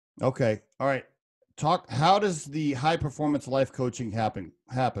Okay. All right. How does the high performance life coaching happen?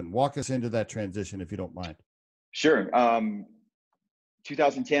 Walk us into that transition if you don't mind. Sure.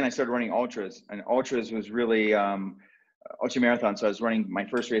 2010, I started running ultras, and ultras was really ultra marathon. So I was running, my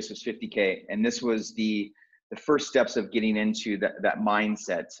first race was 50K, and this was the first steps of getting into that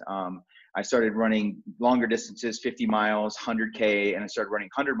mindset. I started running longer distances, 50 miles, 100K, and I started running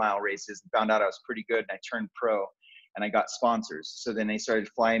 100-mile races and found out I was pretty good. And I turned pro, and I got sponsors. So then they started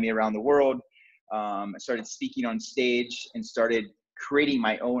flying me around the world. I started speaking on stage and started creating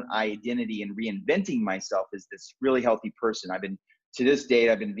my own identity and reinventing myself as this really healthy person. To this date,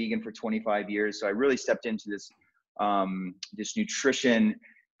 I've been vegan for 25 years. So I really stepped into this nutrition,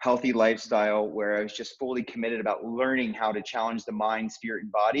 healthy lifestyle where I was just fully committed about learning how to challenge the mind, spirit,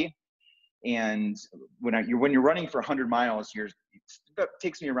 and body. And when you're running for 100 miles, it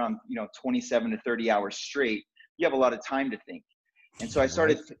takes me around 27 to 30 hours straight. You have a lot of time to think. And so I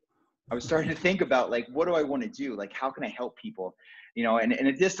was starting to think about, like, what do I want to do? Like, how can I help people? And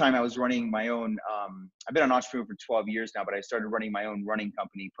at this time I was running my own, I've been an entrepreneur for 12 years now, but I started running my own running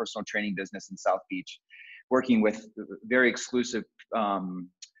company, personal training business in South Beach, working with very exclusive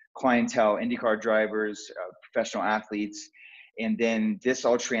clientele, IndyCar drivers, professional athletes. And then this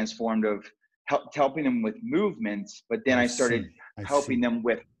all transformed of helping them with movement, but then I started helping them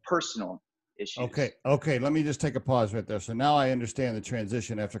with personal issues. Okay. Let me just take a pause right there. So now I understand the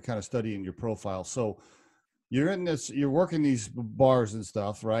transition after kind of studying your profile. So you're working these bars and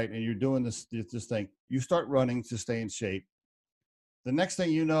stuff, right? And you're doing this thing. You start running to stay in shape. The next thing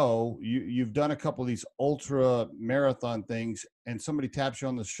you know, you've done a couple of these ultra marathon things, and somebody taps you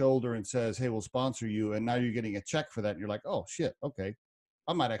on the shoulder and says, "Hey, we'll sponsor you." And now you're getting a check for that. And you're like, "Oh shit, okay,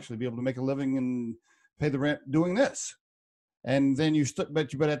 I might actually be able to make a living and pay the rent doing this." And then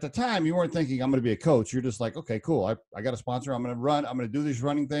but at the time you weren't thinking I'm going to be a coach. You're just like, okay, cool. I got a sponsor. I'm going to run. I'm going to do these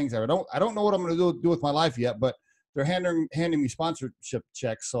running things. I don't know what I'm going to do with my life yet, but they're handing me sponsorship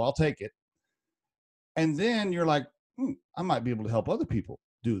checks, so I'll take it. And then you're like, I might be able to help other people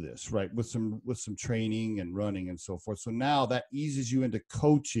do this, right? With some training and running and so forth. So now that eases you into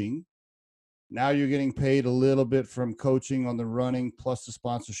coaching. Now you're getting paid a little bit from coaching on the running plus the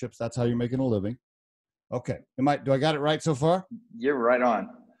sponsorships. That's how you're making a living. Okay. Do I got it right so far? You're right on.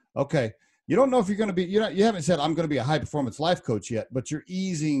 Okay. You don't know if you're going to be, you haven't said I'm going to be a high performance life coach yet, but you're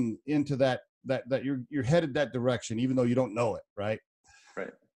easing into that you're headed that direction, even though you don't know it. Right. Right.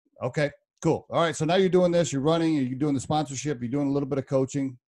 Okay, cool. All right. So now you're doing this, you're running, you're doing the sponsorship, you're doing a little bit of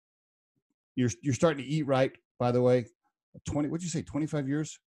coaching. You're starting to eat right, by the way. What'd you say? 25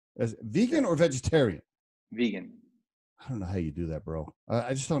 years as vegan or vegetarian? Vegan. I don't know how you do that, bro.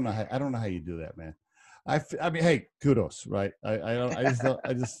 I just don't know I don't know how you do that, man. I mean, hey, kudos, right? I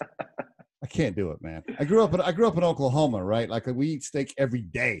can't do it, man. I grew up in Oklahoma, right? Like we eat steak every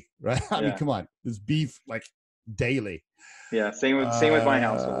day, right? I mean, come on, there's beef like daily. Yeah, same with my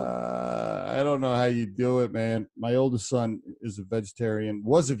household. I don't know how you do it, man. My oldest son is a vegetarian,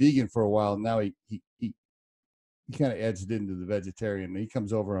 was a vegan for a while. Now he kind of edged into the vegetarian. He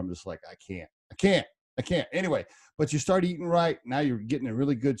comes over, I'm just like, I can't. Anyway, but you start eating right. Now you're getting in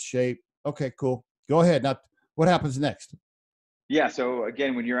really good shape. Okay, cool. Go ahead. Now, what happens next? Yeah. So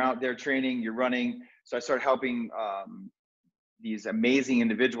again, when you're out there training, you're running. So I started helping these amazing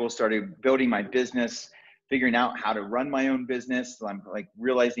individuals, started building my business, figuring out how to run my own business. So I'm like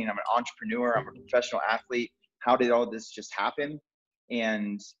realizing I'm an entrepreneur, I'm a professional athlete. How did all this just happen?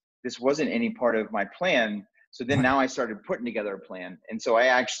 And this wasn't any part of my plan. So then now I started putting together a plan. And so I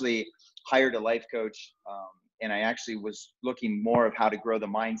actually hired a life coach, and I actually was looking more of how to grow the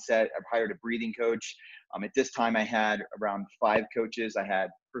mindset. I've hired a breathing coach. At this time, I had around 5 coaches. I had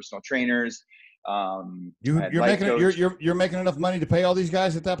personal trainers. You're making enough money to pay all these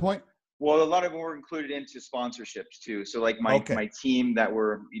guys at that point? Well, a lot of them were included into sponsorships too. So like my team that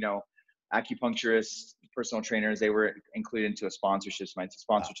were, acupuncturists, personal trainers, they were included into a sponsorship. My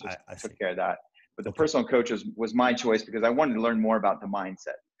sponsorship took care of that. But the personal coach was my choice because I wanted to learn more about the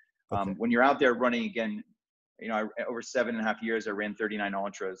mindset. When you're out there running, again, over 7.5 years, I ran 39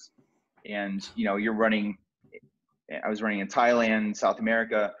 ultras, and you're running. I was running in Thailand, South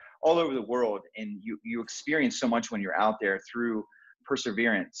America, all over the world, and you experience so much when you're out there through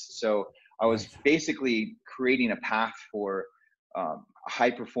perseverance. So I was basically creating a path for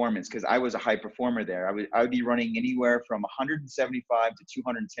high performance, because I was a high performer there. I would be running anywhere from 175 to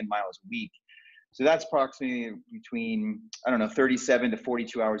 210 miles a week. So that's approximately between, 37 to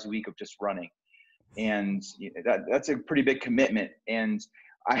 42 hours a week of just running. And that's a pretty big commitment. And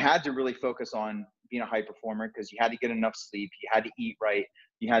I had to really focus on being a high performer, because you had to get enough sleep. You had to eat right.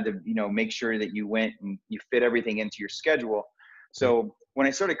 You had to, make sure that you went and you fit everything into your schedule. So when I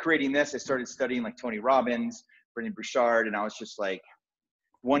started creating this, I started studying like Tony Robbins, Brendon Burchard, and I was just like,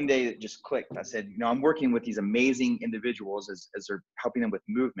 one day it just clicked. I said, I'm working with these amazing individuals as they're helping them with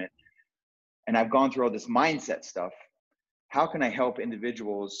movement. And I've gone through all this mindset stuff. How can I help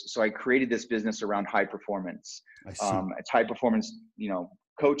individuals? So I created this business around high performance. It's high performance,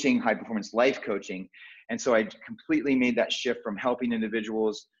 coaching, high performance life coaching. And so I completely made that shift from helping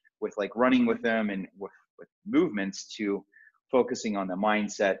individuals with like running with them and with movements to focusing on the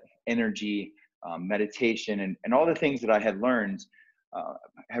mindset, energy, meditation, and all the things that I had learned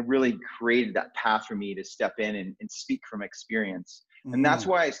have really created that path for me to step in and speak from experience. Mm-hmm. And that's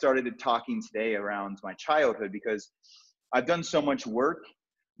why I started talking today around my childhood, because I've done so much work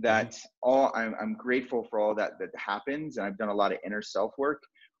that I'm grateful for all that happens. And I've done a lot of inner self work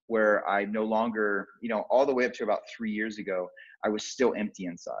where I no longer, all the way up to about 3 years ago, I was still empty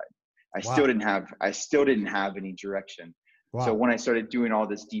inside. I still didn't have any direction. Wow. So when I started doing all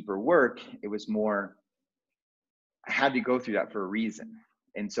this deeper work, it was more, I had to go through that for a reason.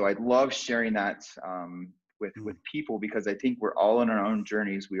 And so I love sharing that with people, because I think we're all on our own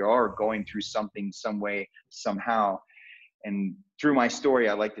journeys. We are going through something, some way, somehow. And through my story,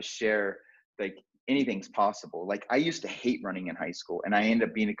 I like to share like anything's possible. Like I used to hate running in high school, and I ended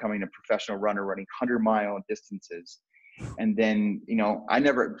up becoming a professional runner, running 100-mile distances. And then, I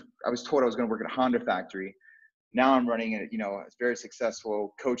was told I was going to work at a Honda factory. Now I'm running a very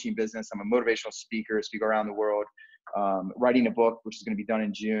successful coaching business. I'm a motivational speaker, speak around the world, writing a book, which is going to be done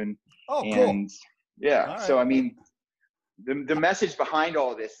in June. Oh, cool. And yeah. Right. So, I mean, the message behind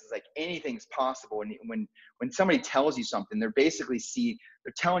all of this is like anything's possible. And when somebody tells you something, they're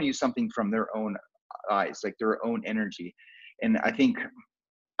telling you something from their own eyes, like their own energy. And I think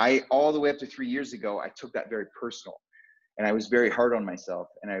all the way up to 3 years ago, I took that very personal, and I was very hard on myself.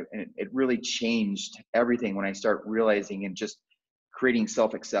 And it really changed everything when I start realizing and just creating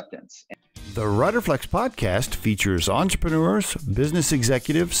self-acceptance. The Riderflex podcast features entrepreneurs, business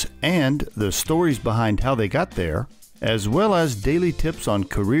executives, and the stories behind how they got there, as well as daily tips on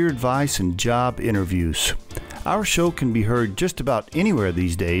career advice and job interviews. Our show can be heard just about anywhere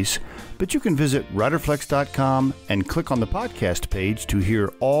these days, but you can visit riderflex.com and click on the podcast page to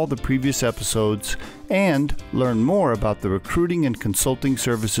hear all the previous episodes and learn more about the recruiting and consulting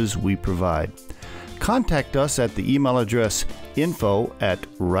services we provide. Contact us at the email address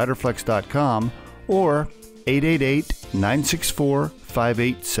info@riderflex.com or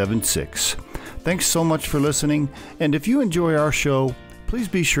 888-964-5876. Thanks so much for listening, and if you enjoy our show, please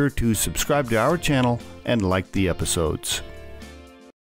be sure to subscribe to our channel and like the episodes.